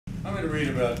I'm going to read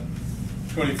about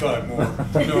 25 more.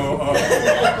 No,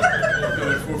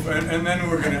 and then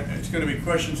it's going to be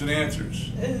questions and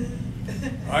answers.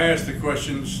 I ask the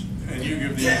questions, and you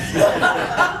give the answers.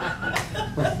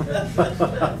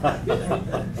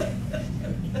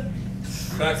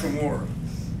 Back from war.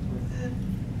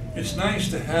 It's nice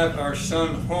to have our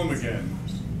son home again.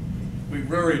 We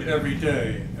worried every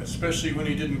day, especially when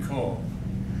he didn't call.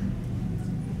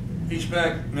 He's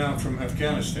back now from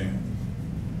Afghanistan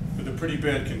with a pretty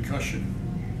bad concussion.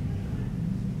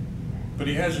 But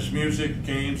he has his music,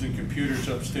 games, and computers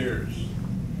upstairs.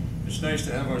 It's nice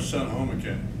to have our son home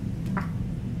again.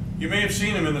 You may have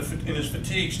seen him in his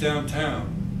fatigues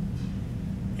downtown.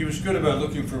 He was good about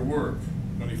looking for work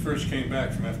when he first came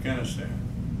back from Afghanistan.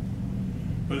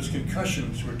 But his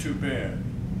concussions were too bad.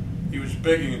 He was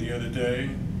begging the other day,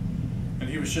 and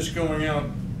he was just going out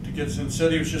to get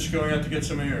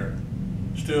some air.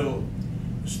 Still,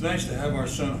 it's nice to have our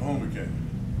son home again,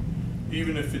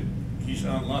 even if he's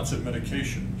on lots of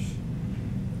medications,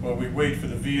 while we wait for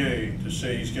the VA to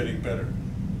say he's getting better.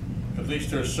 At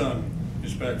least our son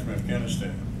is back from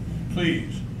Afghanistan.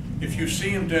 Please, if you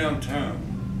see him downtown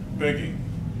begging,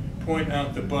 point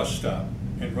out the bus stop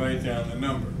and write down the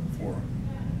number for him.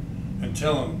 And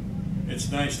tell him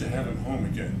it's nice to have him home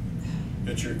again,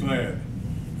 that you're glad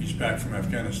he's back from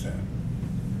Afghanistan.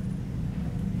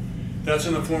 That's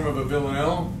in the form of a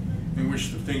villanelle, in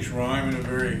which the things rhyme in a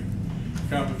very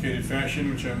complicated fashion,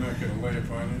 which I'm not going to lay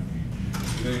upon you.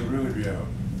 Then you'll really be out.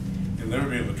 You'll never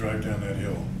be able to drive down that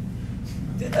hill.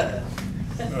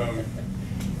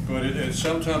 But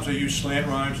sometimes I use slant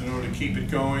rhymes in order to keep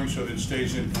it going so that it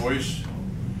stays in voice.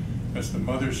 That's the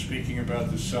mother speaking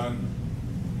about the son.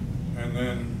 And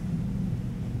then,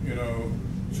 you know,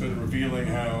 sort of revealing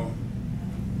how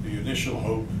the initial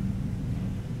hope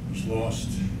was lost.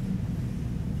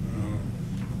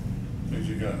 Things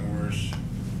have gotten worse.